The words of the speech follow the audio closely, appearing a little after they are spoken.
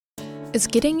Is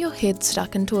getting your head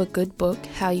stuck into a good book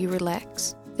how you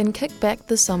relax? Then kick back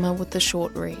this summer with The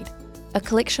Short Read, a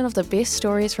collection of the best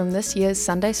stories from this year's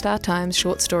Sunday Star Times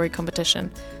short story competition,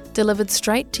 delivered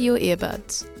straight to your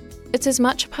earbuds. It's as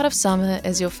much a part of summer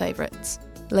as your favourites.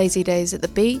 Lazy days at the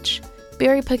beach,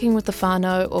 berry picking with the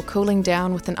whānau, or cooling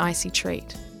down with an icy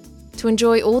treat. To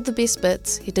enjoy all the best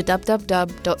bits, head to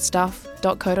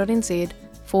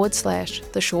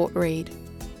www.stuff.co.nz/The Short Read.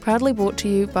 Proudly brought to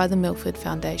you by the Milford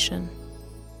Foundation.